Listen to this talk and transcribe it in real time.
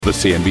The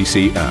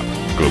CNBC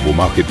app. Global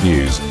market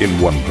news in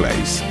one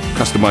place.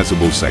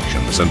 Customizable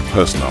sections and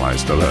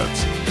personalized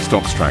alerts.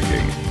 Stocks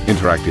tracking,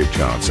 interactive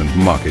charts and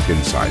market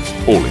insights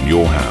all in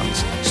your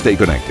hands. Stay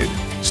connected.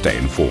 Stay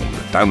informed.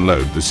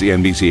 Download the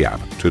CNBC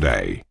app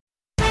today.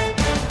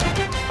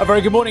 A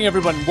very good morning,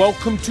 everyone.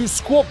 Welcome to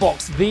Squawk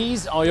Box.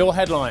 These are your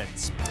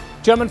headlines.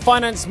 German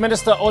Finance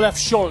Minister Olaf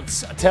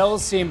Scholz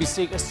tells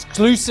CNBC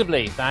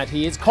exclusively that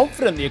he is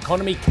confident the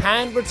economy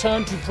can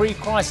return to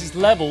pre-crisis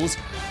levels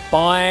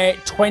by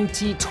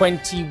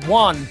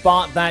 2021,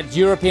 but that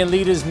European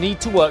leaders need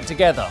to work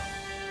together.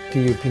 The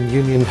European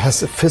Union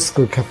has a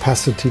fiscal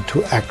capacity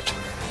to act,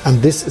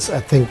 and this is, I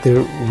think,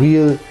 the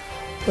real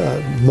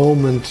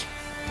moment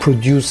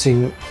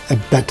producing a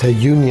better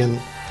union.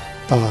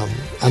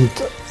 And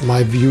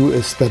my view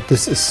is that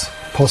this is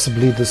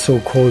possibly the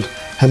so-called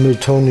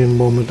Hamiltonian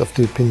moment of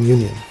the European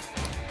Union.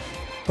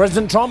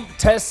 President Trump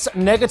tests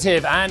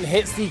negative and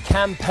hits the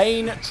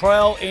campaign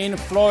trail in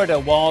Florida,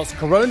 whilst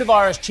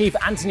coronavirus chief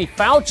Anthony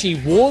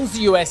Fauci warns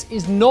the US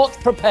is not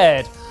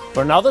prepared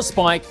for another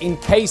spike in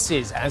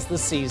cases as the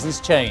seasons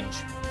change.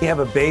 We have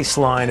a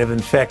baseline of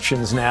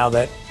infections now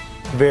that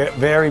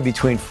vary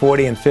between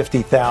 40 and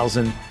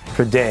 50,000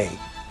 per day.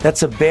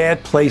 That's a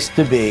bad place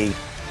to be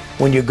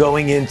when you're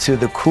going into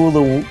the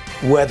cooler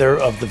weather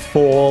of the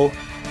fall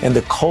and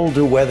the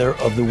colder weather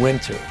of the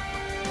winter.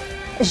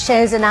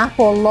 Shares in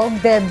Apple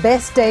logged their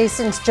best day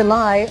since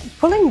July,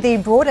 pulling the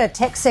broader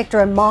tech sector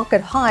and market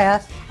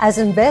higher as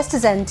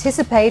investors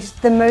anticipate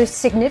the most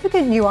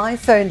significant new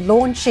iPhone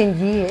launch in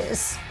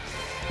years.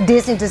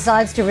 Disney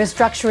decides to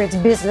restructure its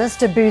business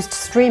to boost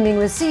streaming,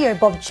 with CEO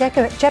Bob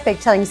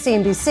Chapek telling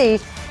CNBC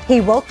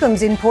he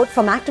welcomes input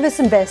from activist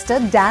investor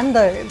Dan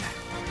Loeb.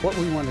 What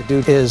we want to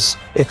do is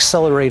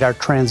accelerate our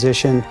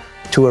transition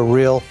to a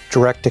real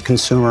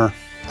direct-to-consumer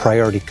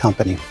priority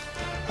company.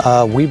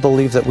 We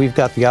believe that we've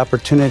got the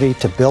opportunity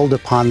to build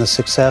upon the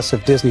success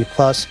of Disney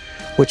Plus,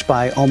 which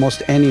by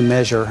almost any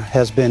measure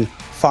has been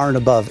far and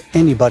above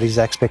anybody's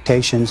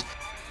expectations.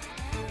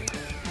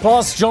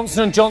 Plus,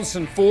 Johnson &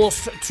 Johnson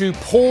forced to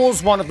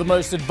pause one of the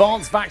most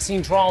advanced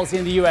vaccine trials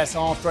in the US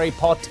after a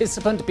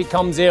participant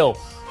becomes ill,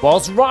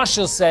 whilst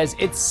Russia says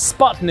its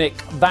Sputnik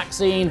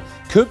vaccine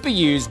could be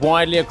used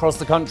widely across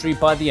the country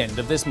by the end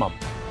of this month.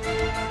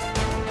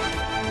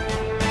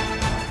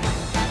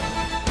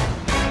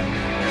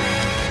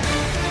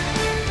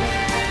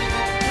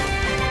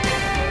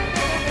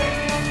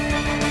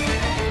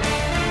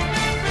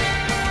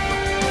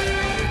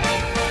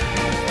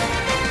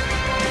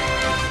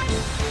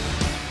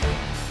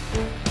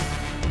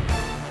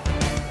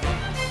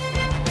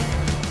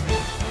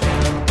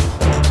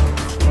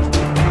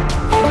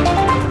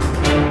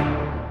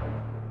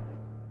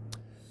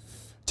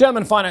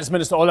 German Finance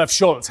Minister Olaf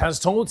Scholz has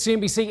told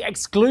CNBC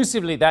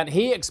exclusively that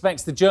he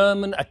expects the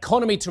German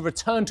economy to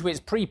return to its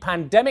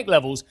pre-pandemic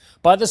levels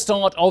by the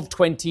start of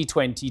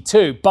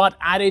 2022, but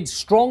added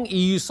strong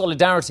EU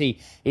solidarity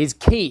is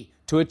key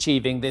to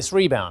achieving this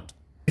rebound.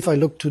 If I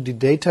look to the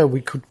data,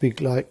 we could be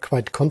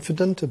quite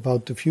confident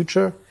about the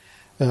future.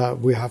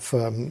 We have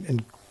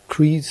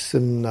increase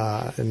in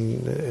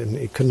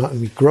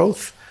economic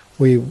growth.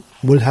 We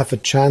will have a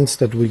chance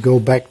that we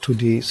go back to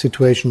the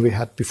situation we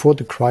had before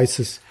the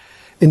crisis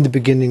in the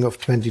beginning of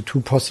 22,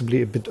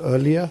 possibly a bit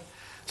earlier.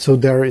 So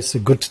there is a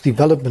good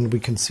development we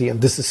can see. And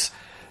this is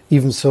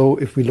even so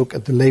if we look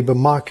at the labor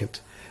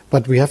market.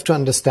 But we have to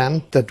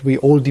understand that we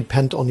all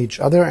depend on each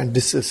other. And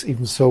this is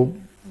even so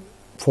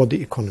for the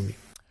economy.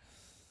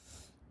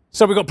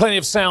 So we've got plenty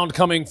of sound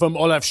coming from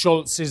Olaf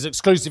Scholz's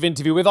exclusive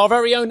interview with our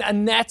very own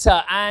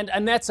Annetta. And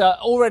Annetta,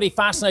 already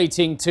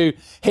fascinating to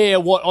hear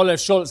what Olaf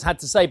Scholz had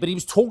to say, but he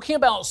was talking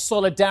about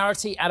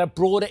solidarity at a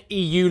broader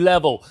EU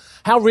level.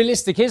 How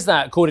realistic is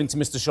that, according to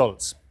Mr.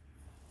 Scholz?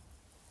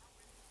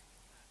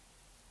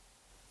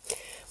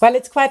 Well,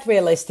 it's quite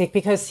realistic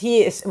because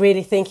he is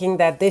really thinking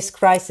that this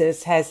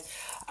crisis has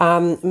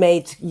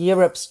made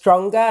Europe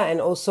stronger and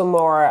also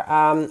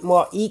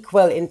more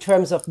equal in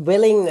terms of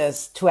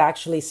willingness to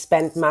actually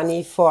spend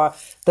money for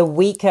the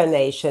weaker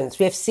nations.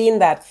 We have seen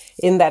that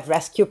in that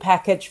rescue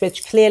package,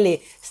 which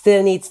clearly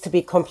still needs to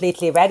be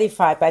completely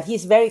ratified, but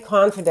he's very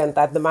confident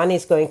that the money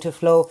is going to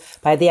flow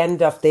by the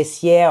end of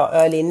this year or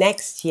early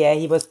next year.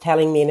 He was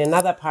telling me in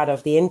another part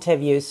of the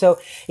interview. So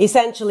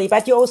essentially,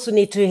 but you also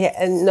need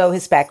to know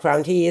his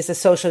background. He is a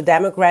social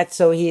democrat,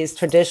 so he is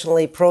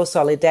traditionally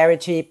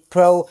pro-solidarity,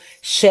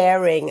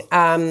 pro-sharing,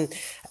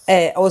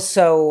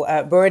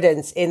 also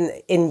burdens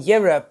in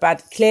Europe.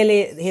 But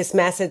clearly his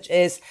message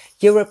is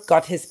Europe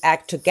got his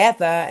act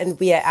together and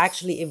we are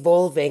actually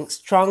evolving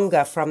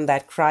stronger from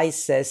that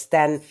crisis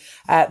than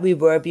we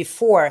were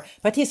before.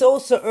 But he's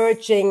also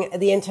urging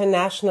the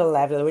international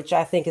level, which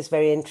I think is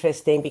very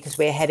interesting because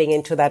we're heading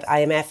into that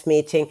IMF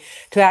meeting,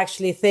 to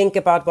actually think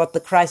about what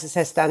the crisis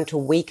has done to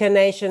weaker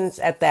nations.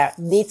 And there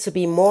needs to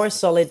be more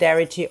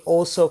solidarity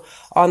also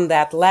on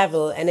that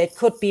level. And it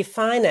could be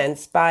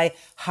financed by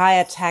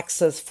higher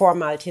taxes for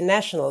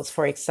multinationals,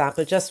 for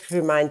example. Just to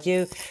remind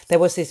you, there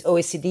was this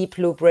OECD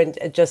blueprint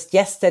just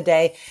just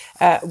yesterday,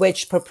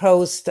 which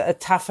proposed a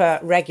tougher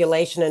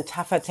regulation and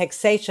tougher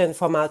taxation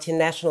for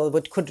multinational,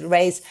 which could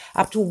raise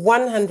up to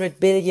 100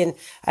 billion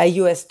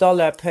US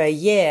dollar per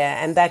year.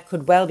 And that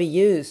could well be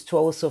used to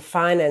also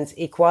finance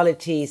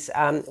equalities,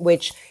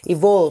 which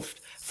evolved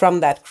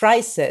from that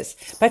crisis.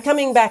 But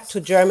coming back to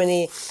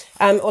Germany,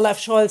 Olaf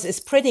Scholz is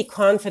pretty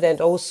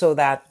confident also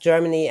that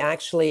Germany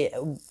actually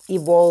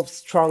evolves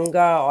stronger,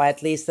 or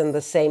at least in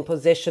the same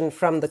position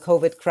from the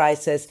COVID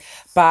crisis,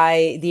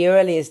 by the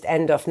earliest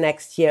end of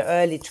next year,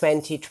 early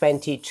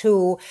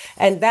 2022.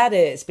 And that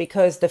is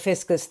because the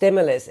fiscal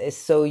stimulus is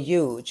so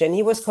huge. And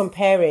he was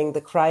comparing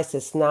the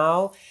crisis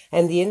now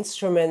and the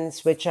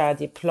instruments which are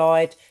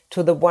deployed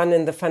to the one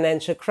in the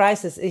financial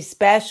crisis,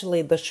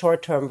 especially the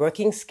short-term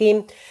working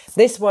scheme.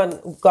 This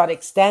one got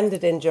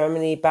extended in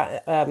Germany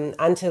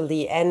until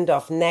the end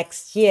of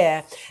next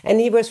year. And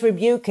he was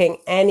rebuking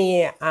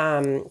any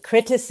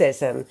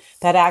criticism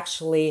that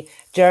actually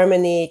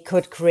Germany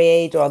could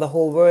create, or the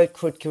whole world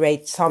could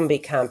create, zombie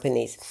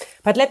companies.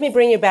 But let me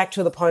bring you back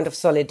to the point of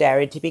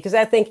solidarity, because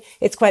I think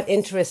it's quite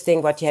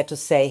interesting what you had to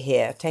say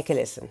here. Take a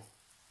listen.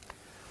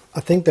 I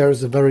think there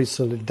is a very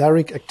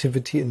solidaric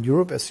activity in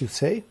Europe, as you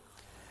say.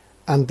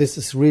 And this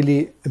is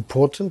really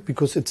important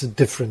because it's a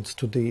difference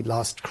to the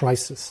last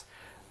crisis.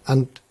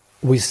 And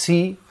we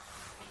see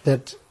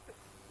that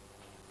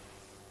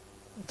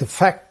the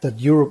fact that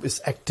Europe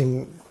is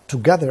acting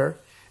together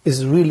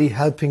is really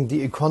helping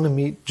the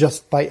economy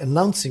just by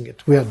announcing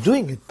it. We are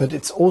doing it, but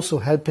it's also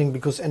helping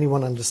because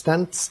anyone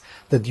understands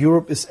that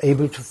Europe is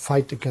able to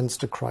fight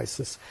against a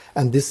crisis.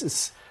 And this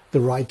is the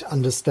right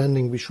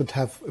understanding we should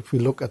have if we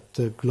look at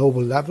the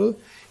global level.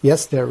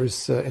 Yes, there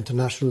is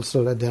international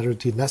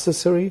solidarity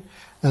necessary,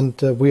 and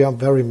we are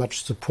very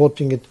much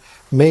supporting it.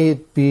 May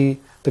it be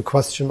the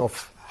question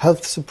of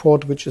health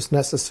support which is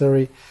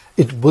necessary.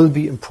 It will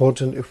be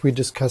important if we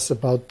discuss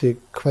about the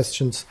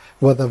questions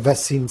whether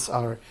vaccines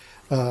are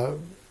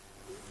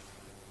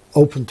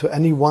open to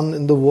anyone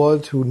in the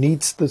world who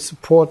needs the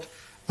support.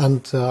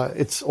 And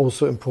it's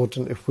also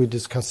important if we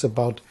discuss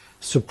about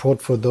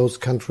support for those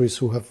countries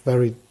who have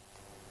very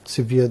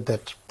severe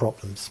debt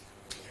problems.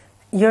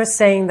 You're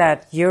saying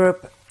that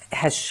Europe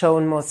has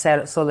shown more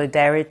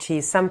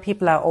solidarity. Some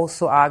people are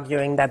also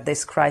arguing that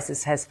this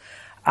crisis has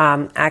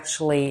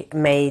actually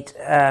made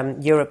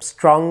Europe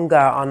stronger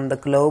on the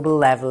global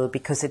level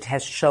because it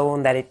has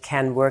shown that it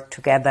can work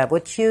together.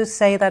 Would you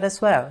say that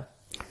as well?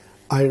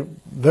 I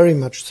very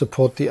much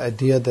support the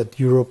idea that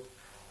Europe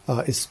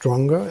is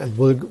stronger and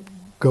will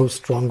go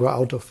stronger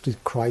out of the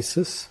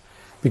crisis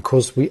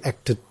because we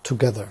acted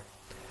together.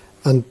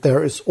 And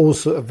there is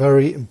also a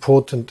very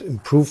important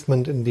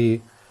improvement in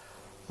the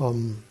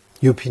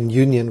European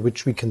Union,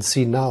 which we can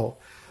see now.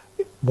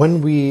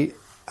 When we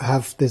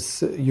have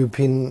this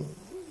European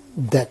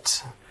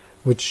debt,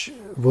 which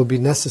will be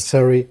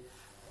necessary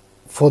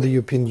for the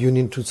European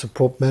Union to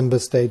support member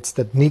states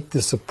that need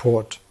the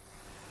support.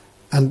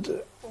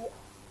 And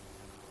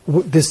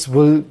this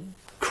will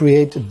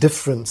create a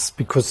difference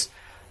because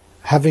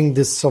having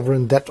this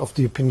sovereign debt of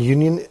the European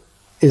Union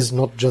is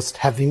not just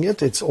having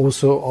it, it's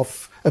also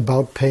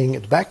about paying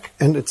it back,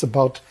 and it's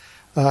about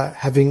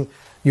having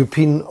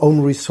European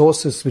own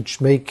resources which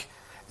make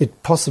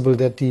it possible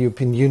that the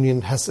European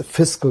Union has a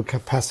fiscal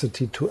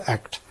capacity to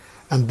act.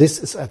 And this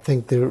is, I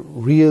think, the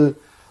real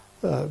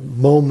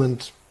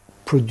moment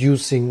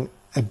producing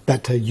a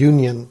better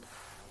union.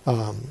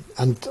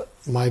 And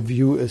my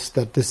view is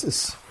that this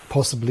is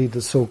possibly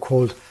the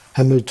so-called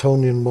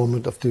Hamiltonian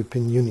moment of the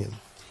European Union.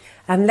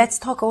 And let's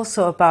talk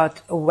also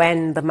about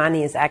when the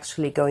money is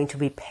actually going to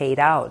be paid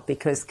out,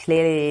 because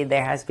clearly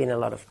there has been a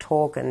lot of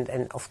talk and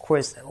of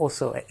course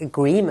also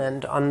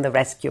agreement on the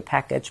rescue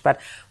package. But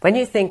when do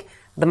you think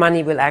the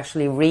money will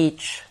actually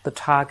reach the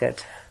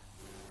target?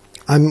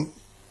 I'm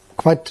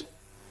quite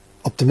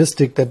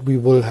optimistic that we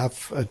will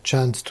have a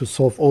chance to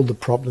solve all the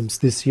problems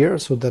this year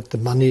so that the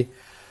money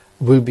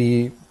will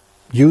be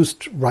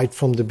used right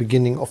from the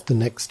beginning of the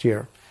next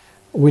year.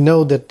 We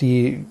know that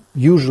the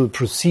usual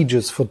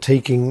procedures for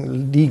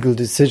taking legal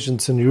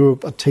decisions in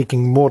Europe are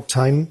taking more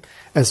time,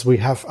 as we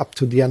have up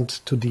to the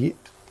end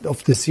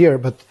of this year.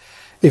 But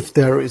if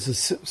there is a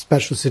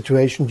special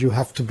situation, you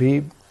have to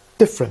be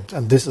different.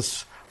 And this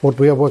is what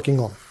we are working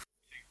on.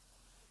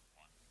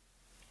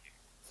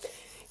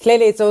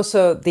 Clearly, it's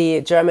also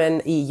the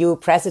German EU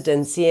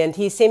presidency, and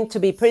he seemed to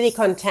be pretty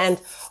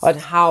content on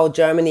how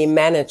Germany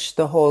managed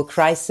the whole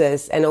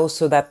crisis and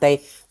also that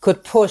they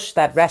could push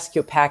that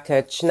rescue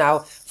package now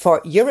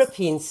for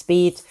European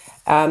speed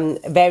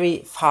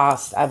very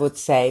fast, I would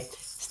say.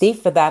 Steve,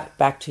 for that,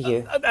 back to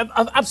you.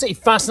 Absolutely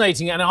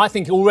fascinating and I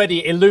think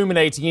already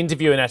illuminating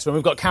interview, Annette. And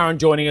we've got Karen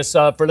joining us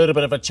for a little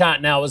bit of a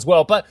chat now as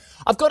well. But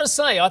I've got to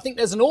say, I think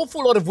there's an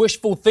awful lot of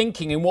wishful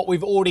thinking in what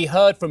we've already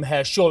heard from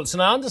Herr Scholz.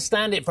 And I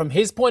understand it from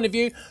his point of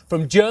view,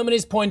 from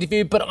Germany's point of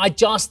view. But I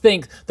just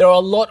think there are a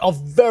lot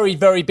of very,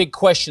 very big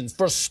questions.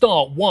 For a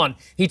start, one,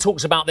 he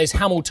talks about this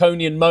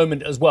Hamiltonian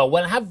moment as well.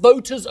 Well, have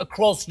voters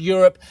across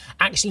Europe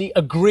actually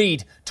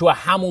agreed to a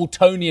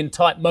Hamiltonian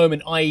type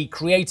moment, i.e.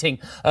 creating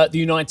the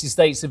United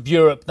States base of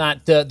Europe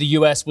that the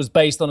US was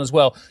based on as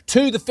well.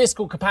 2, the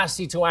fiscal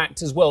capacity to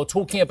act as well,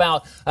 talking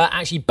about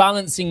actually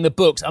balancing the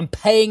books and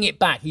paying it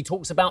back. He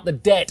talks about the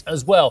debt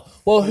as well.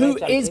 Well, who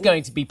is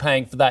going to be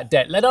paying for that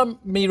debt?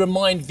 Let me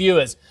remind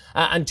viewers,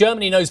 and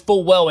Germany knows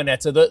full well,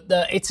 Annetta,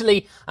 that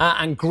Italy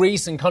and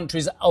Greece and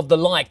countries of the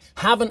like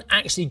haven't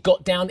actually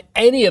got down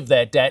any of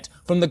their debt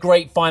from the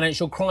great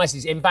financial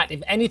crisis. In fact,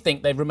 if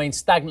anything, they've remained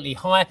stagnantly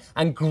high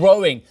and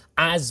growing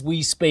as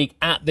we speak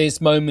at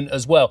this moment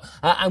as well.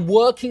 And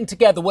working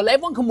together, well,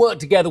 everyone can work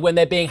together when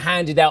they're being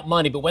handed out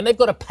money, but when they've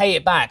got to pay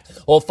it back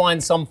or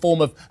find some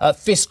form of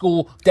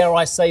fiscal, dare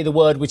I say the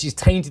word, which is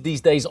tainted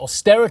these days,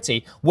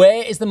 austerity,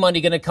 where is the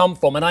money going to come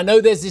from? And I know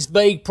there's this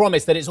vague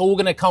promise that it's all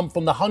going to come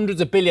from the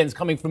hundreds of billions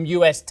coming from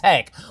US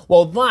tech.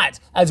 Well, that,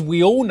 as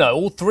we all know,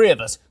 all three of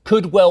us,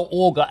 could well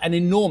augur an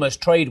enormous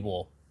trade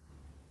war.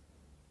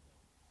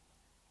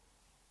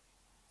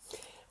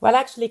 Well,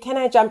 actually, can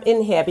I jump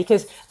in here?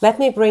 Because let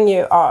me bring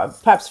you,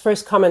 perhaps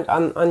first comment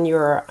on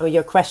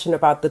your question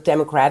about the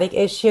democratic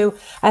issue.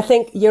 I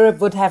think Europe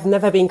would have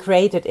never been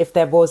created if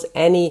there was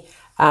any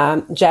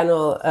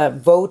general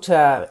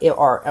voter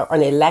or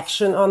an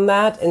election on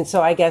that. And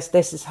so I guess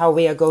this is how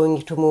we are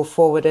going to move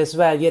forward as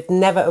well. You'd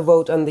never a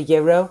vote on the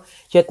euro.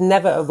 You'd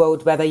never a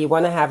vote whether you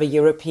want to have a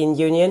European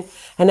Union.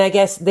 And I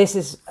guess this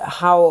is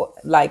how,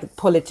 like,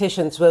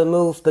 politicians will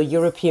move the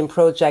European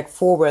project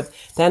forward.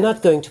 They're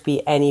not going to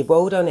be any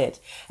vote on it.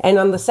 And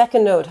on the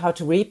second note, how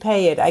to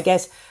repay it, I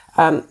guess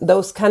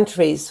those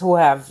countries who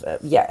have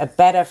a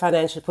better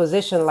financial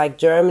position, like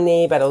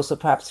Germany, but also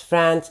perhaps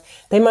France,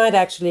 they might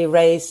actually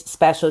raise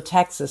special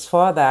taxes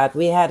for that.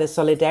 We had a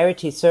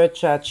solidarity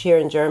surcharge here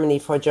in Germany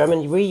for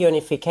German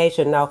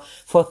reunification now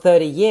for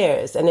 30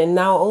 years, and it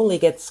now only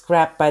gets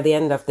scrapped by the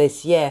end of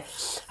this year.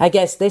 I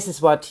guess this is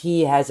what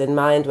he has in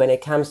mind when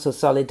it comes to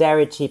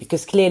solidarity,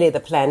 because clearly the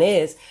plan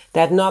is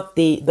that not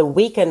the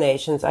weaker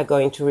nations are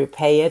going to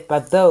repay it,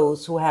 but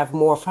those who have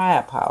more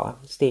firepower.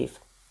 Steve?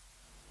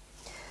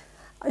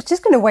 I was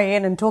just going to weigh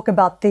in and talk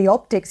about the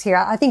optics here.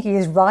 I think he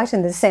is right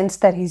in the sense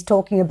that he's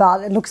talking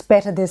about it looks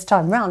better this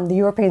time round. The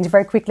Europeans are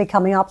very quickly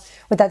coming up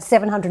with that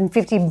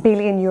 750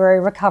 billion euro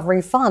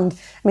recovery fund.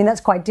 I mean, that's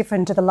quite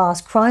different to the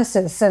last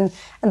crisis and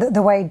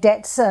the way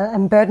debts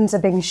and burdens are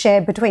being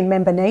shared between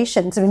member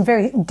nations. I mean,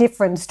 very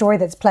different story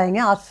that's playing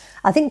out.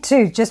 I think,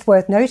 too, just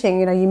worth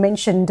noting, you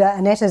mentioned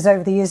Annetta's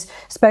over the years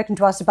spoken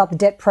to us about the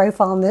debt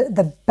profile and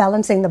the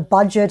balancing the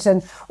budget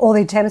and all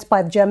the attempts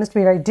by the Germans to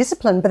be very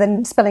disciplined, but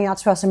then spelling out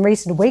to us in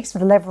recent weeks for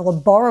the level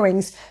of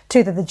borrowings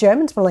too that the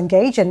Germans will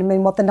engage in. I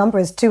mean, what the number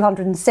is,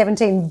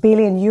 217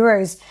 billion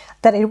euros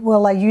that it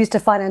will use to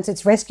finance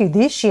its rescue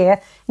this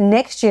year.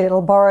 Next year,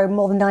 it'll borrow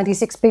more than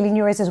 96 billion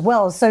euros as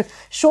well. So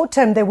short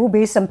term, there will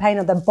be some pain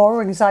on the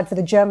borrowing side for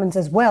the Germans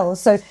as well.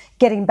 So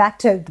getting back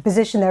to the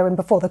position they were in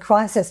before the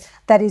crisis,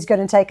 that is going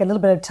to take a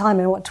little bit of time.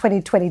 And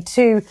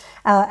 2022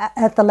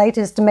 at the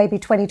latest, maybe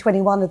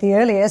 2021 at the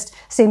earliest,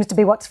 seems to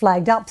be what's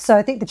flagged up. So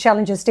I think the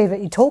challenges, Steve,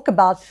 that you talk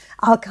about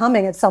are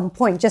coming at some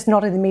point, just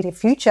not in the immediate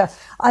future.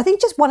 I think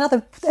just one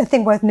other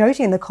thing worth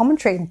noting in the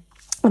commentary,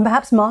 and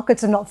perhaps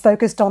markets are not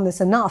focused on this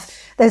enough.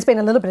 There's been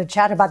a little bit of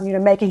chat about,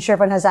 making sure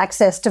everyone has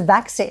access to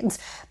vaccines,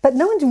 but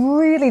no one's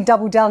really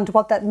doubled down to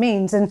what that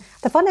means. And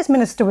the finance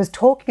minister was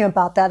talking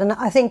about that. And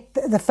I think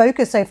the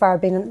focus so far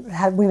have been,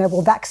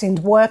 will vaccines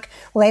work?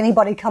 Will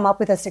anybody come up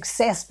with a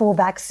successful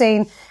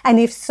vaccine? And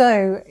if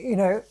so,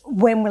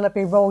 when will it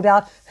be rolled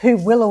out? Who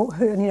will or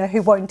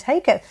who won't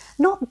take it?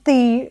 Not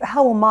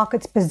how will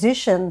markets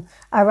position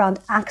around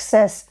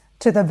access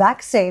to the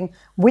vaccine,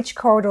 which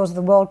corridors of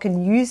the world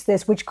can use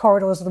this, which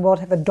corridors of the world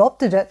have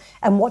adopted it,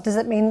 and what does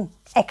it mean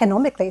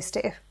economically,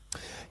 Steve?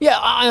 Yeah,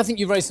 I think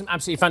you've raised some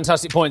absolutely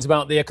fantastic points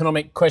about the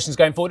economic questions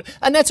going forward.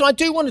 And Neto, I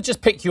do want to just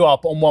pick you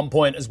up on one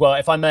point as well,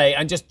 if I may,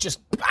 and just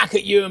back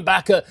at you and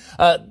back at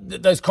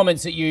those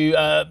comments that you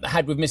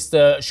had with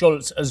Mr.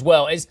 Scholz as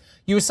well. Is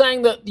you were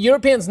saying that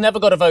Europeans never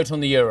got a vote on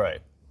the euro.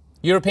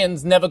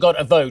 Europeans never got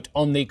a vote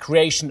on the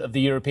creation of the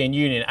European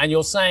Union. And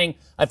you're saying,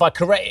 if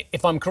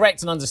I'm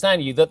correct in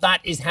understanding you, that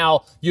is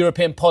how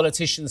European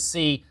politicians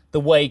see the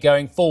way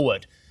going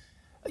forward.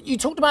 You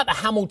talked about the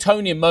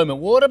Hamiltonian moment.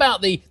 What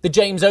about the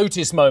James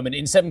Otis moment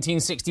in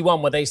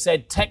 1761, where they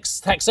said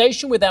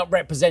taxation without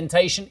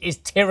representation is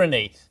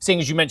tyranny? Seeing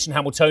as you mentioned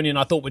Hamiltonian,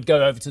 I thought we'd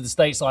go over to the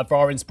stateside for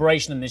our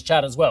inspiration in this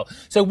chat as well.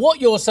 So what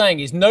you're saying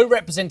is no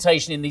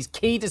representation in these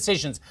key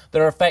decisions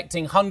that are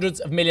affecting hundreds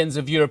of millions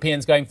of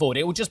Europeans going forward.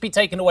 It will just be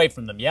taken away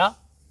from them, yeah?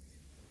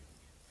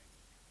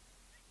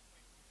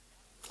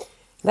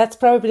 That's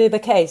probably the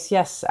case,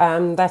 yes.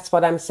 That's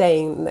what I'm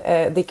saying.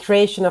 The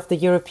creation of the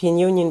European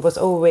Union was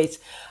always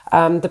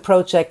the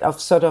project of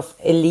sort of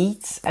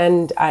elites,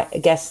 and I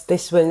guess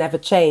this will never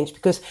change,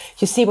 because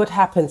you see what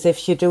happens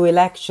if you do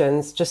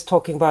elections, just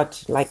talking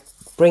about, like,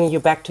 bringing you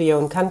back to your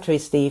own country,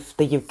 Steve,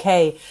 the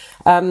UK.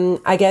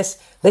 I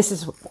guess this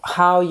is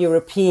how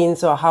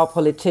Europeans or how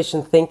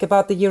politicians think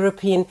about the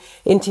European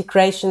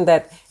integration,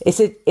 that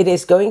it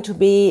is going to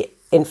be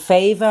in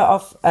favor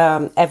of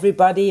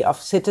everybody,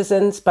 of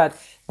citizens, but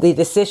the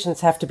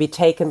decisions have to be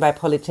taken by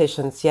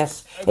politicians.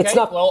 Yes, okay. It's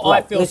not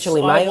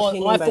literally my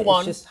opinion, but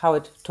it's just how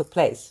it took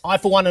place. I,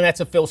 for one,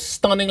 Annetta, feel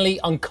stunningly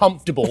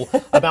uncomfortable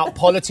about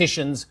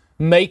politicians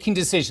making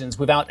decisions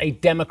without a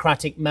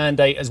democratic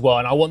mandate as well.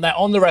 And I want that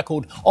on the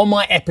record, on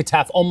my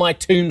epitaph, on my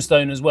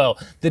tombstone as well.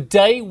 The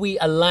day we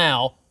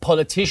allow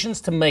politicians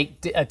to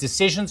make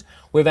decisions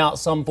without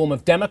some form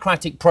of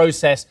democratic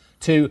process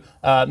to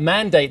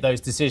mandate those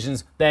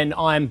decisions, then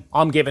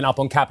I'm giving up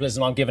on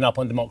capitalism, I'm giving up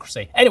on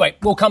democracy. Anyway,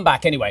 we'll come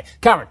back anyway.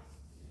 Karen.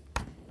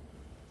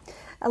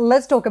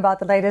 Let's talk about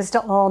the latest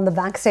on the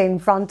vaccine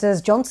front,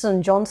 as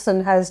Johnson &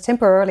 Johnson has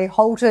temporarily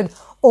halted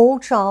all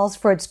trials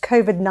for its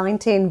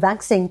COVID-19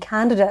 vaccine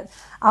candidate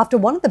after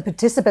one of the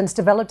participants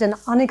developed an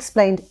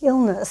unexplained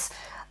illness.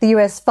 The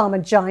US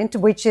pharma giant,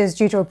 which is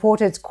due to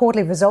report its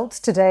quarterly results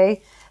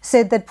today,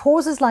 said that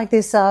pauses like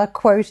this are,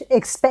 quote,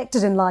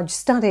 expected in large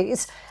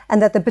studies,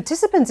 and that the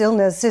participant's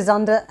illness is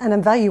under an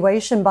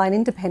evaluation by an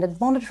independent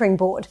monitoring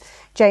board.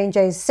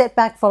 J&J's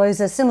setback follows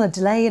a similar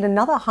delay in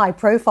another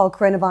high-profile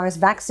coronavirus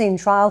vaccine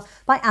trial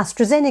by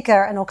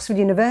AstraZeneca and Oxford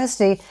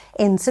University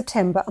in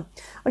September.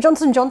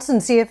 Johnson & Johnson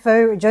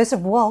CFO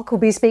Joseph Wolk will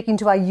be speaking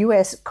to our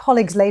US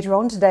colleagues later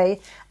on today.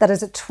 That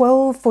is at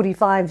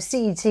 12:45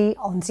 CET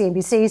on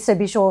CNBC, so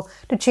be sure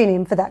to tune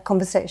in for that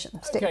conversation.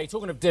 Steve. OK,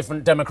 talking of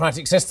different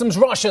democratic systems,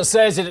 Russia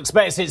says it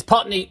expects its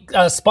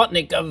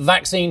Sputnik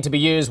vaccine to be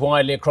used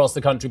widely across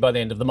the country by the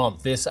end of the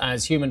month. This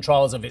as human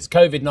trials of its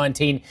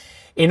COVID-19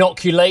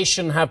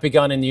 inoculation have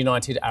begun in the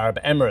United Arab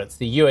Emirates.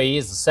 The UAE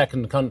is the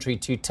second country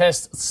to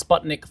test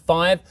Sputnik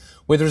 5,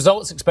 with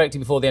results expected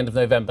before the end of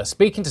November.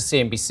 Speaking to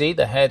CNBC,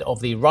 the head of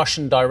the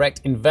Russian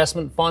Direct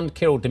Investment Fund,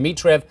 Kirill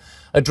Dmitriev,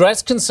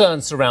 addressed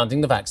concerns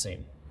surrounding the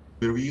vaccine.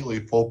 We really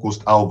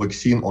focused our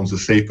vaccine on the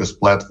safest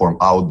platform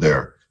out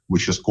there,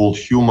 which is called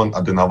human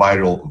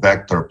adenoviral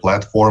vector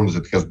platform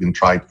that has been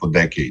tried for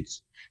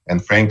decades.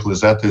 And frankly,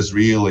 that is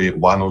really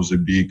one of the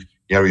big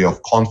area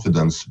of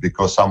confidence,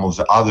 because some of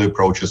the other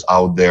approaches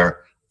out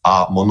there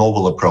are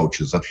monoval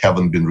approaches that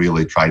haven't been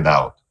really tried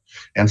out.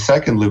 And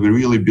secondly, we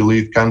really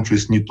believe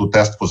countries need to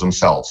test for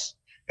themselves.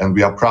 And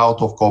we are proud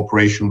of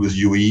cooperation with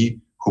UAE,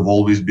 who've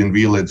always been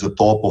really at the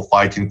top of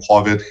fighting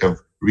COVID, have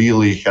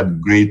really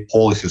had great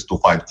policies to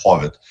fight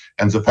COVID.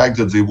 And the fact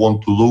that they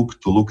want to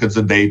look at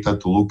the data,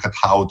 to look at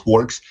how it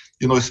works,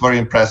 is very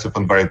impressive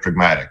and very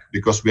pragmatic,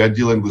 because we are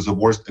dealing with the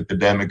worst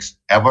epidemics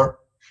ever.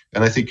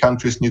 And I think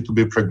countries need to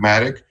be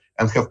pragmatic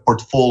and have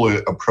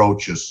portfolio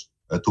approaches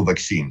to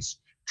vaccines.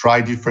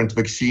 Try different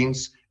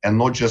vaccines and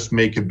not just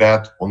make a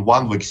bet on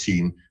one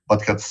vaccine,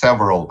 but have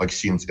several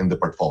vaccines in the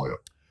portfolio.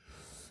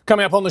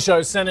 Coming up on the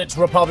show, Senate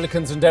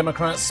Republicans and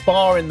Democrats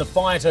spar in the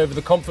fight over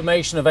the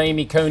confirmation of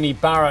Amy Coney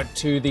Barrett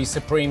to the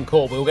Supreme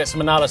Court. We'll get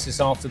some analysis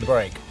after the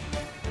break.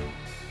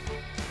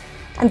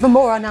 And for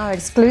more on our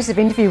exclusive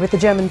interview with the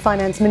German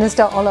Finance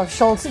Minister Olaf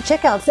Scholz,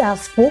 check out our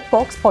Squawk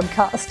Box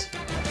podcast.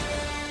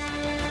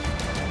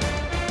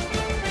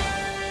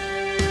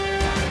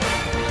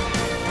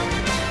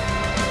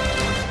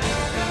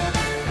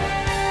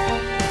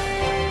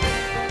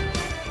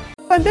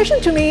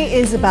 Ambition to me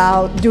is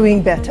about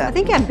doing better. I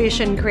think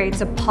ambition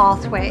creates a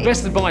pathway. The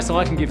best advice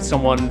I can give to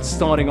someone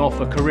starting off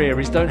a career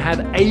is don't have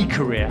a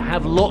career,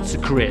 have lots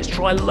of careers,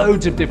 try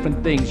loads of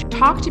different things.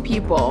 Talk to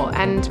people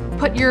and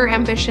put your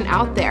ambition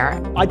out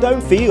there. I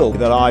don't feel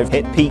that I've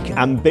hit peak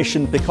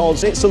ambition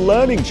because it's a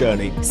learning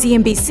journey.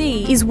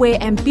 CNBC is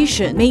where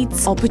ambition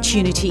meets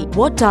opportunity.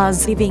 What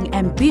does living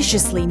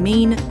ambitiously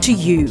mean to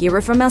you? Hear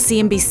it from our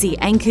CNBC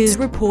anchors,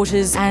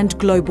 reporters and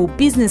global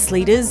business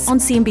leaders on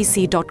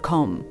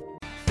CNBC.com.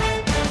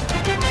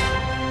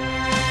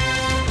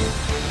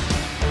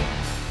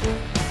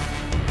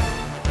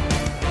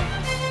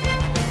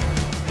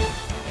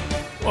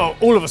 Well,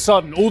 all of a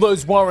sudden, all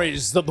those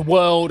worries that the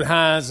world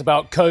has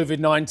about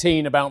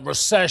COVID-19, about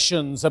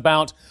recessions,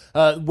 about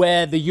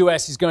where the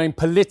US is going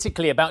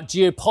politically, about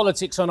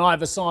geopolitics on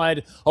either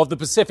side of the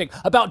Pacific,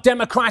 about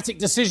democratic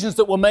decisions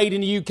that were made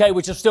in the UK,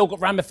 which have still got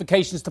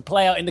ramifications to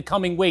play out in the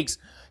coming weeks.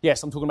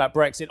 Yes, I'm talking about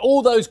Brexit.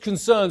 All those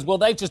concerns, well,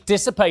 they've just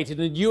dissipated,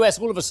 and the US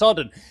all of a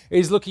sudden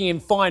is looking in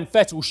fine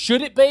fettle.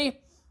 Should it be?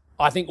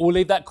 I think we'll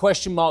leave that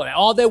question mark there.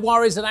 Are there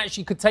worries that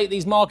actually could take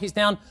these markets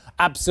down?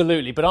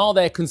 Absolutely. But are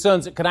there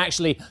concerns that could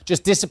actually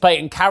just dissipate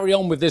and carry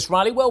on with this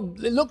rally? Well,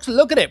 look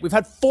at it. We've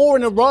had 4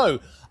 in a row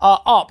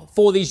up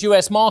for these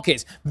US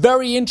markets.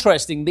 Very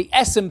interesting. The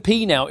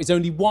S&P now is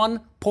only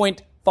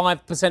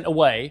 1.5%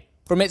 away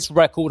from its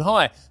record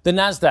high. The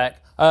Nasdaq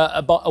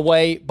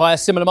away by a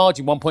similar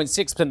margin,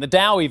 1.6%. The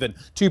Dow even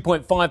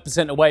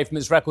 2.5% away from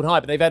its record high.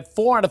 But they've had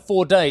 4 out of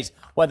 4 days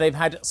where they've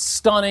had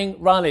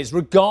stunning rallies,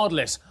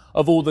 regardless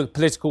of all the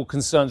political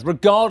concerns,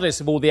 regardless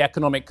of all the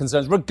economic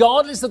concerns,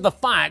 regardless of the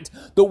fact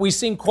that we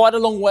seem quite a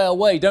long way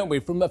away, don't we,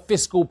 from a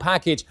fiscal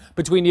package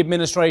between the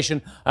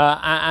administration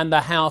and the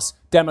House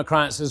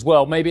Democrats as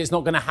well. Maybe it's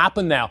not going to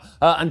happen now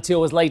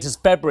until as late as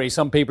February.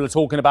 Some people are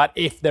talking about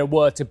if there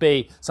were to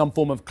be some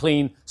form of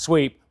clean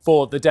sweep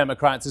for the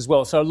Democrats as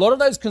well. So a lot of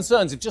those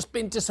concerns have just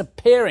been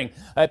disappearing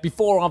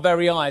before our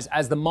very eyes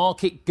as the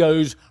market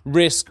goes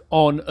risk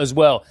on as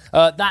well.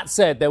 That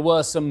said, there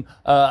were some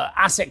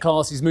asset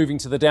classes moving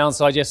to the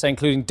downside yesterday,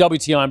 including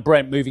WTI and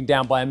Brent moving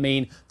down by a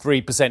mean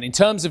 3%. In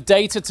terms of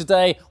data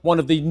today, one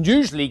of the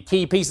usually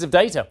key pieces of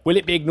data. Will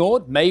it be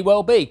ignored? May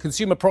well be.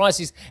 Consumer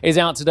prices is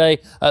out today.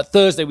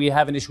 Thursday, we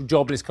have initial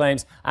jobless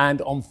claims.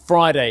 And on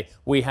Friday,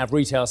 we have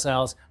retail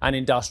sales and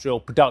industrial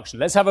production.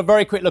 Let's have a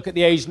very quick look at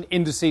the Asian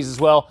indices as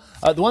well.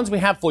 The ones we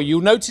have for you,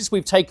 you'll notice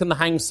we've taken the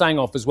Hang Seng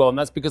off as well, and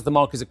that's because the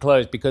markets are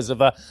closed because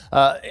of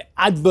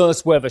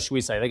adverse weather, should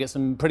we say. They get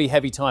some pretty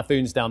heavy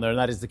typhoons down there, and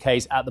that is the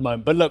case at the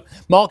moment. But look,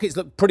 markets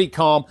look pretty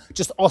calm,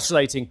 just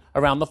oscillating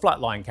around the flat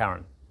line,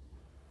 Karen.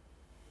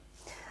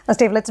 Now,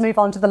 Steve, let's move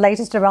on to the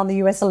latest around the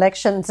US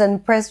elections.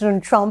 And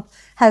President Trump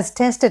has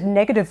tested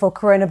negative for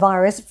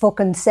coronavirus for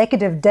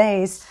consecutive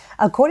days,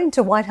 according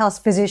to White House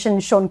physician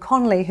Sean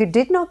Conley, who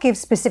did not give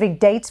specific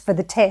dates for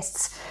the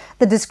tests.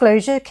 The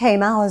disclosure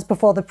came hours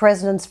before the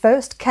president's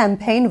first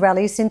campaign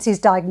rally since his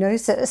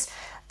diagnosis.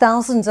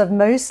 Thousands of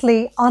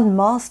mostly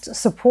unmasked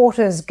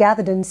supporters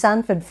gathered in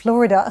Sanford,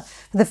 Florida,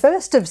 for the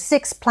first of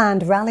 6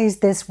 planned rallies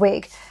this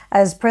week.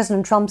 As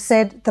President Trump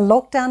said, the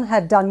lockdown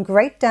had done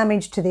great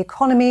damage to the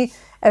economy,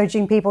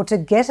 urging people to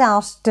get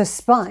out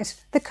despite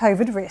the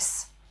COVID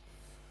risks.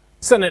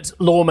 Senate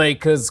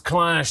lawmakers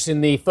clashed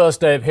in the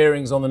first day of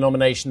hearings on the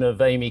nomination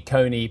of Amy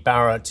Coney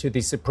Barrett to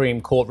the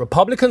Supreme Court.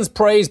 Republicans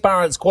praised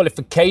Barrett's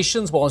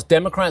qualifications, whilst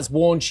Democrats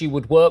warned she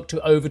would work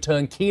to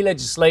overturn key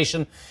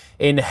legislation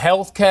in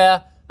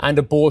healthcare and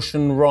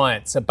abortion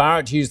rights.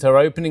 Barrett used her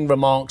opening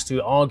remarks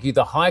to argue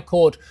the High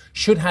Court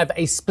should have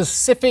a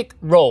specific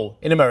role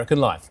in American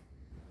life.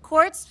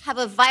 Courts have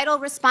a vital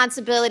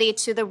responsibility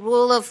to the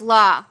rule of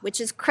law,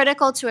 which is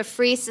critical to a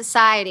free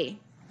society.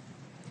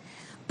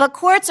 But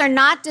courts are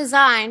not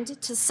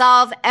designed to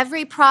solve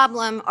every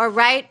problem or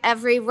right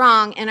every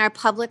wrong in our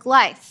public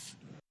life.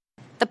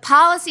 The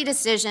policy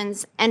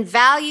decisions and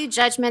value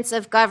judgments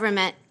of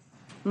government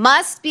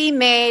must be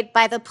made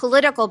by the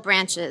political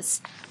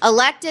branches,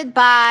 elected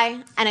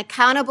by and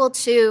accountable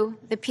to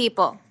the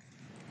people.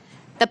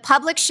 The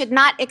public should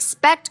not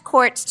expect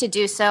courts to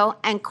do so,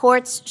 and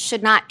courts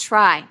should not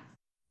try.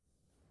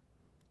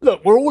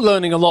 Look, we're all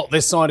learning a lot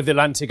this side of the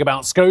Atlantic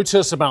about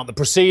SCOTUS, about the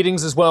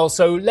proceedings as well.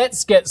 So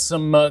let's get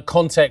some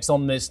context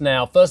on this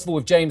now. First of all,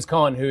 with James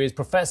Kahn, who is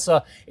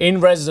Professor in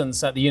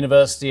Residence at the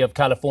University of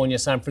California,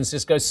 San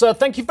Francisco. Sir,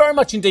 thank you very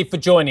much indeed for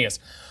joining us.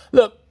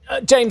 Look,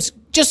 James,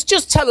 just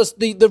tell us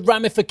the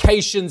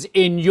ramifications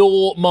in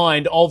your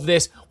mind of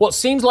this, what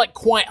seems like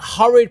quite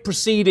hurried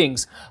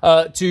proceedings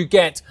to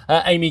get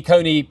Amy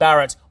Coney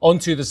Barrett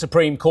onto the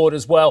Supreme Court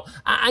as well.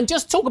 And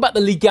just talk about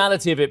the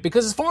legality of it,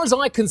 because as far as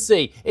I can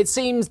see, it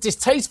seems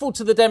distasteful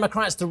to the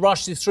Democrats to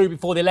rush this through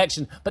before the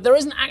election, but there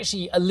isn't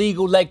actually a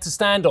legal leg to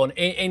stand on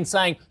in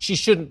saying she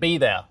shouldn't be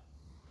there.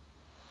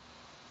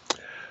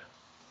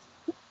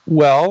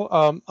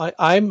 Well,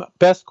 I'm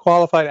best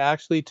qualified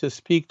actually to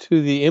speak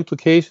to the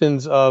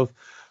implications of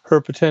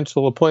her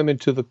potential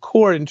appointment to the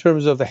court in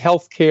terms of the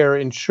healthcare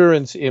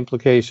insurance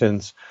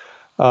implications.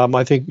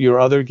 I think your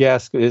other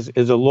guest is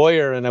a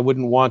lawyer, and I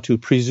wouldn't want to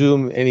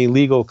presume any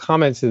legal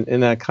comments in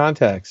that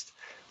context.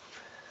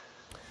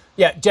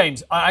 Yeah,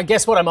 James, I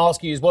guess what I'm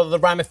asking you is what are the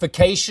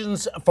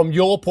ramifications from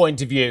your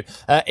point of view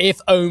if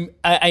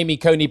Amy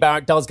Coney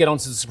Barrett does get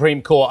onto the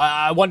Supreme Court?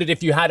 I wondered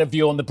if you had a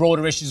view on the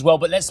broader issues as well,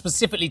 but let's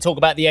specifically talk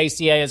about the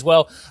ACA as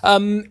well.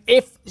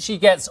 If she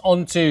gets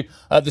onto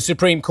the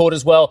Supreme Court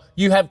as well,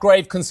 you have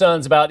grave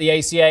concerns about the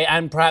ACA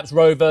and perhaps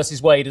Roe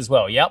versus Wade as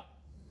well, yep?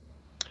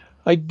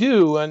 I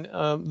do, and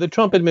the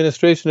Trump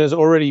administration has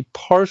already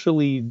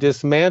partially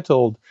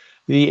dismantled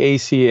the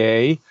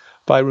ACA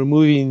by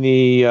removing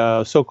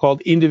the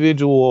so-called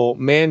individual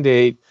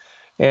mandate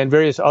and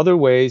various other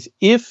ways.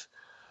 If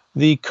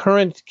the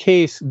current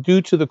case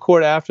due to the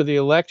court after the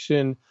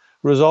election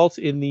results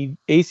in the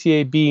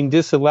ACA being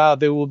disallowed,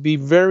 there will be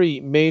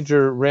very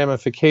major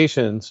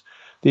ramifications.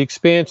 The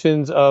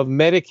expansions of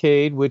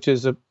Medicaid, which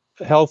is a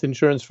health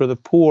insurance for the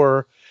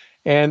poor,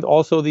 and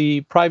also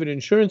the private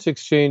insurance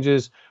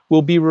exchanges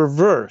will be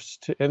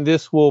reversed. And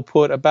this will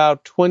put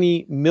about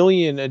 20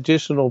 million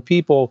additional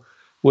people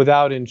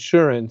without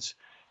insurance.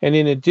 And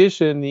in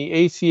addition,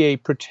 the ACA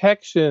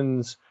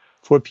protections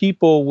for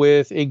people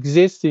with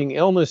existing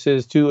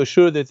illnesses to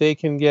assure that they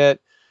can get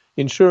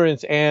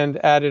insurance and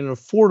at an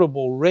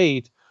affordable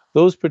rate,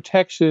 those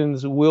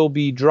protections will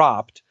be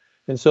dropped.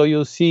 And so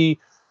you'll see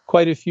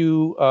quite a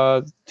few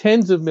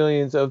tens of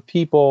millions of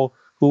people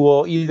who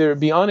will either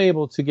be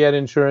unable to get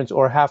insurance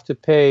or have to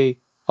pay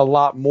a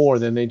lot more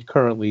than they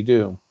currently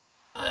do.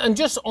 And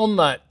just on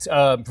that,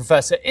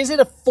 Professor, is it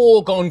a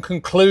foregone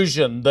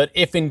conclusion that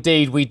if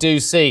indeed we do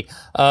see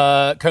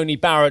Coney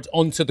Barrett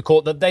onto the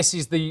court, that this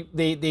is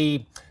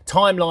the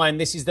timeline,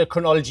 this is the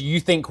chronology you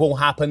think will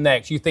happen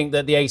next? You think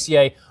that the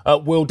ACA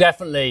will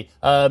definitely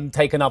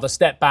take another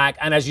step back?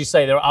 And as you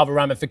say, there are other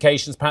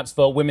ramifications, perhaps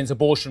for women's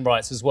abortion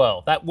rights as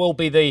well. That will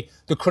be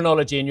the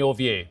chronology in your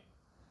view?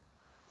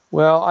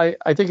 Well,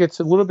 I think it's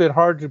a little bit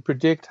hard to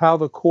predict how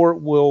the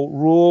court will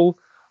rule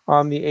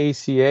on the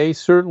ACA.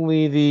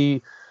 Certainly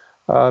the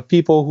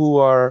people who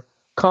are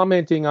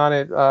commenting on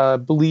it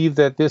believe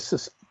that this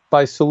is,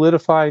 by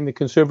solidifying the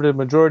conservative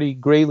majority,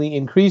 greatly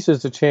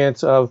increases the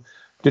chance of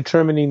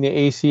determining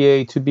the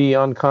ACA to be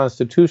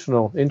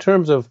unconstitutional. In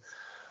terms of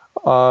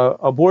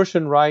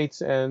abortion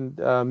rights and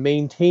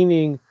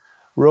maintaining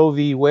Roe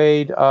v.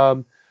 Wade,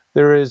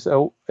 there is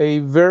a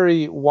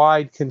very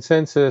wide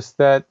consensus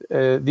that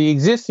the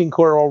existing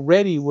court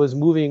already was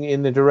moving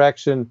in the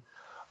direction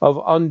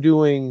of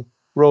undoing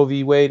Roe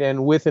v. Wade,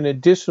 and with an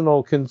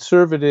additional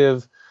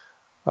conservative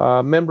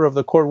member of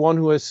the court, one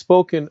who has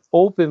spoken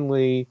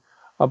openly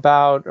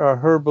about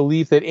her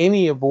belief that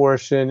any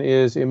abortion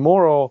is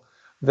immoral,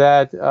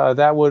 that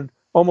would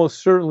almost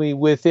certainly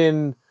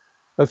within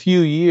a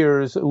few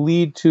years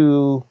lead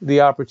to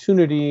the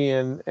opportunity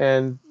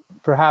and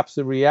perhaps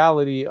the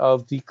reality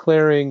of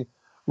declaring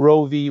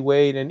Roe v.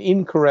 Wade an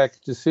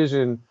incorrect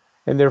decision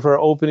and therefore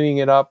opening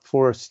it up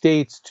for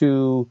states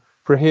to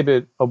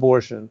prohibit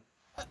abortion.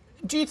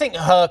 Do you think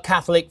her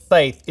Catholic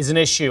faith is an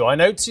issue? I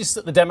noticed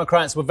that the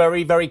Democrats were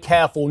very, very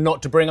careful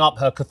not to bring up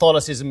her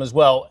Catholicism as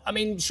well. I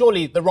mean,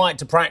 surely the right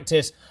to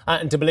practice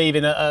and to believe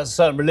in a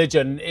certain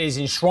religion is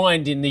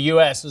enshrined in the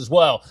US as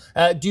well.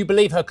 Do you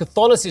believe her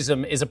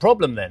Catholicism is a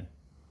problem then?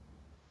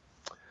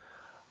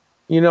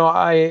 You know,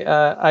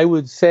 I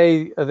would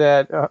say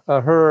that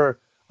her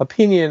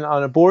opinion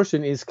on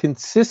abortion is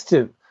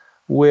consistent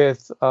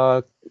with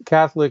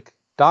Catholic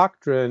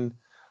doctrine,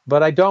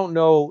 but I don't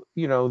know,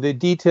 the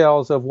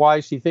details of why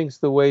she thinks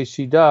the way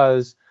she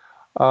does.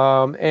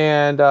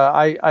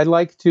 I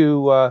like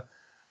to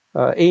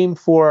aim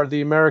for the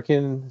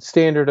American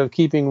standard of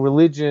keeping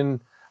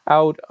religion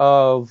out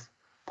of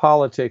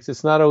politics.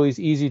 It's not always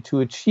easy to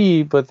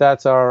achieve, but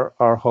that's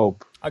our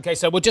hope. OK,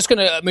 so we're just going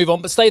to move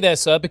on, but stay there,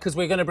 sir, because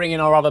we're going to bring in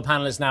our other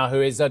panellist now,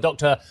 who is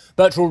Dr.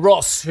 Bertrand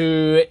Ross,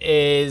 who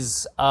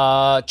is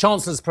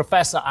Chancellor's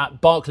Professor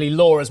at Berkeley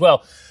Law as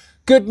well.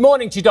 Good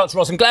morning to you, Dr.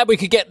 Ross. I'm glad we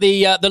could get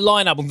the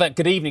line up. In fact,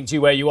 good evening to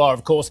you where you are,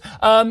 of course.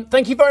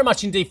 Thank you very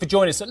much indeed for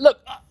joining us. Look,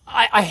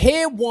 I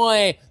hear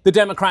why the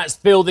Democrats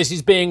feel this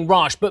is being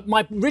rushed, but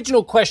my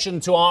original question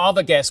to our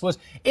other guest was,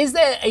 is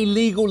there a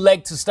legal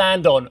leg to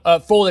stand on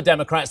for the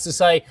Democrats to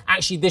say,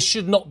 actually, this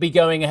should not be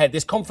going ahead?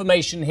 This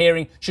confirmation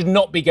hearing should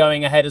not be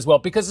going ahead as well?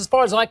 Because as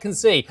far as I can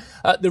see,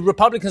 the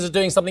Republicans are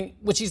doing something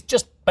which is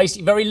just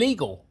basically very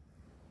legal.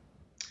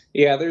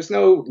 Yeah, there's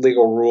no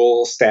legal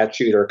rule,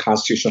 statute, or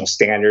constitutional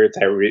standard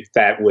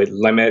that would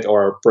limit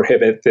or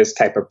prohibit this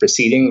type of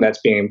proceeding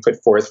that's being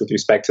put forth with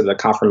respect to the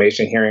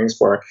confirmation hearings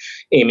for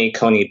Amy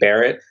Coney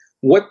Barrett.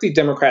 What the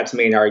Democrats'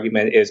 main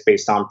argument is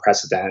based on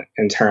precedent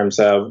in terms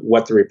of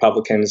what the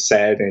Republicans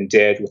said and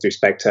did with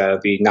respect to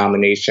the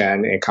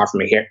nomination and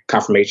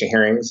confirmation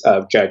hearings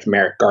of Judge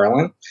Merrick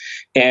Garland.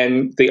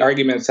 And the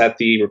arguments that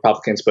the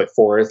Republicans put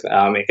forth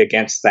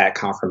against that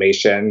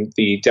confirmation,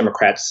 the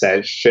Democrats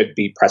said should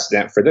be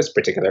precedent for this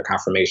particular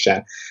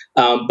confirmation.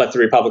 But the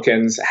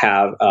Republicans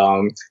have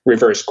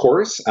reversed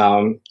course.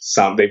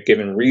 They've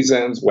given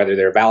reasons, whether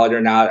they're valid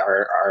or not,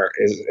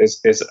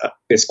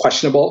 is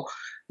questionable.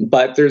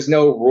 But there's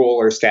no rule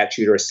or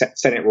statute or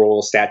Senate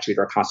rule, statute,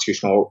 or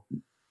constitutional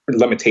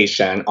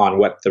limitation on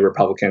what the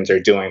Republicans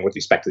are doing with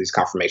respect to these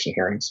confirmation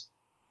hearings.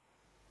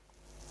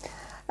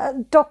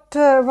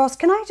 Dr. Ross,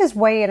 can I just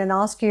weigh in and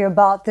ask you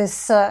about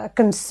this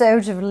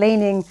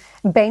conservative-leaning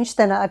bench,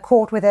 then a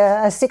court with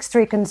a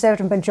 6-3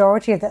 conservative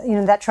majority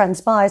that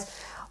transpires?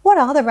 What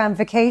are the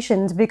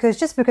ramifications? Because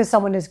just because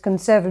someone is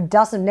conservative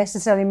doesn't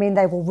necessarily mean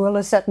they will rule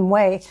a certain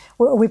way.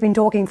 We've been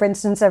talking, for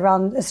instance,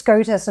 around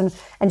SCOTUS and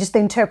just the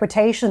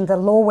interpretation of the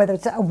law, whether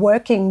it's a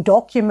working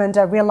document,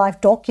 a real-life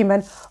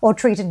document, or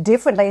treated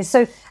differently.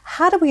 So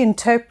how do we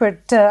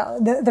interpret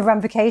the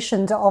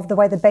ramifications of the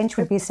way the bench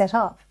would be set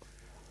up?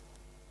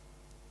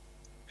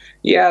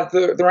 Yeah,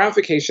 the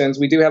ramifications,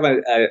 we do have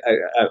a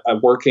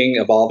working,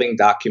 evolving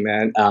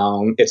document.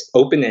 It's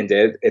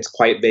open-ended. It's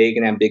quite vague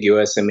and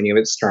ambiguous in many of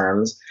its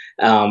terms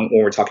when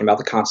we're talking about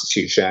the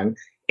Constitution.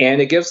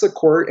 And it gives the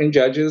court and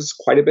judges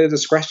quite a bit of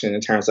discretion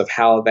in terms of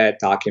how that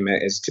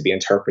document is to be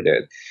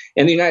interpreted.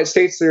 In the United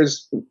States,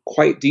 there's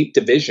quite deep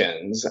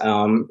divisions,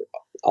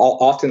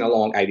 often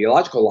along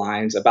ideological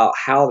lines, about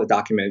how the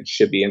document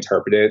should be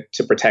interpreted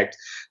to protect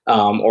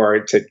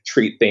or to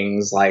treat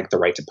things like the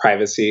right to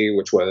privacy,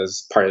 which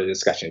was part of the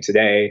discussion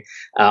today,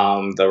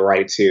 the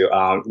right to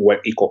what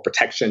equal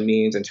protection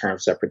means in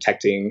terms of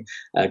protecting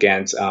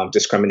against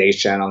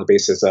discrimination on the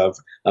basis of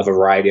a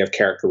variety of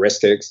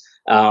characteristics.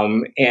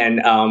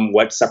 And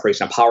what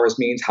separation of powers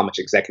means, how much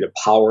executive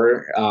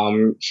power,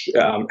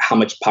 how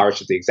much power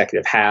should the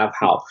executive have,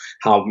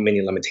 how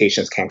many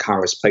limitations can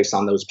Congress place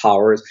on those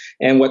powers,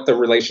 and what the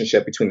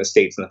relationship between the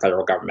states and the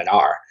federal government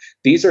are.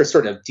 These are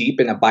sort of deep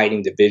and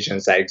abiding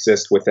divisions that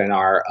exist within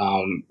our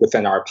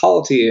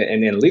polity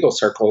and in legal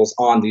circles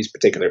on these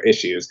particular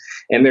issues.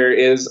 And there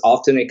is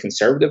often a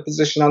conservative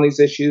position on these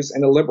issues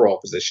and a liberal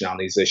position on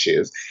these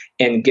issues.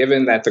 And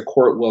given that the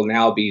court will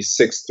now be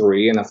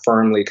 6-3 and a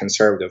firmly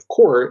conservative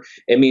court,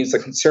 it means the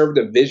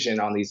conservative vision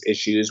on these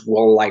issues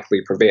will likely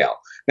prevail.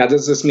 Now,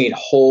 does this mean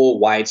whole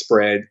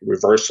widespread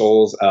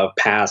reversals of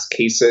past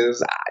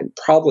cases?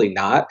 Probably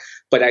not.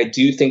 But I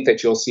do think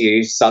that you'll see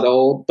a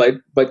subtle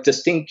but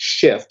distinct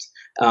shift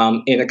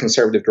in a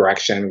conservative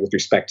direction with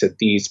respect to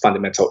these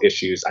fundamental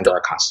issues under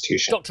our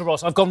Constitution. Dr.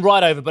 Ross, I've gone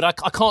right over, but I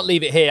can't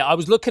leave it here. I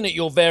was looking at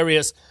your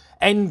various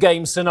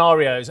endgame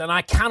scenarios, and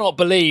I cannot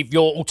believe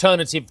your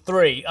alternative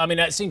three. I mean,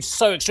 it seems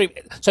so extreme.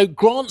 So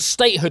grant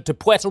statehood to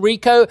Puerto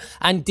Rico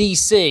and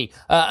D.C.,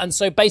 and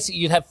so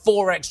basically you'd have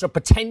 4 extra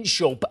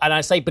potential, and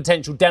I say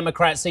potential,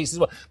 Democrat seats as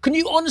well. Can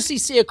you honestly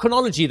see a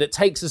chronology that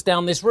takes us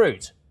down this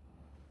route?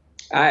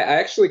 I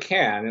actually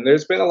can. And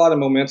there's been a lot of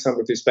momentum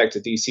with respect to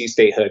D.C.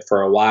 statehood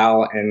for a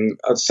while, and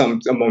some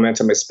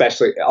momentum,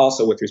 especially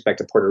also with respect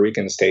to Puerto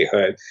Rican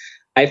statehood.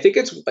 I think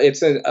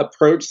it's an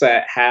approach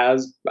that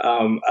has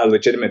a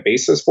legitimate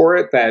basis for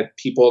it, that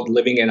people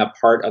living in a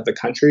part of the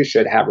country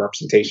should have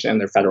representation in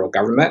their federal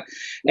government.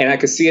 And I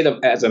could see it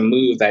as a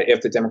move that if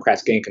the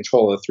Democrats gain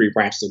control of the 3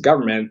 branches of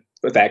government,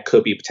 that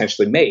could be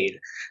potentially made.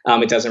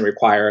 It doesn't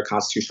require a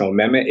constitutional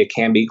amendment. It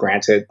can be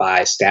granted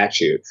by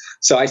statute.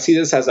 So I see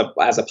this as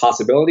a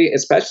possibility,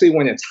 especially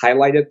when it's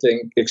highlighted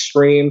the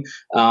extreme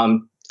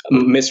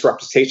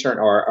misrepresentation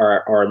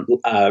or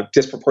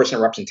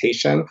disproportionate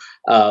representation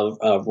of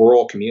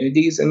rural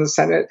communities in the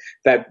Senate,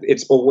 that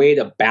it's a way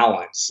to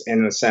balance,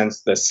 in a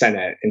sense, the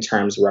Senate in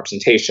terms of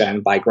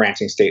representation by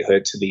granting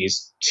statehood to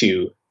these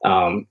 2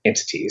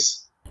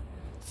 entities.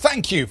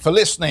 Thank you for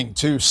listening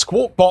to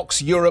Squawk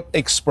Box Europe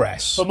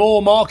Express. For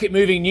more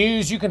market-moving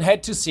news, you can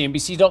head to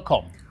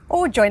CNBC.com.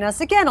 Or join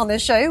us again on the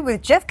show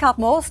with Jeff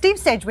Cutmore, Steve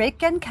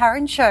Sedgwick and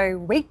Karen Cho,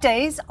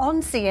 weekdays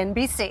on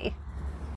CNBC.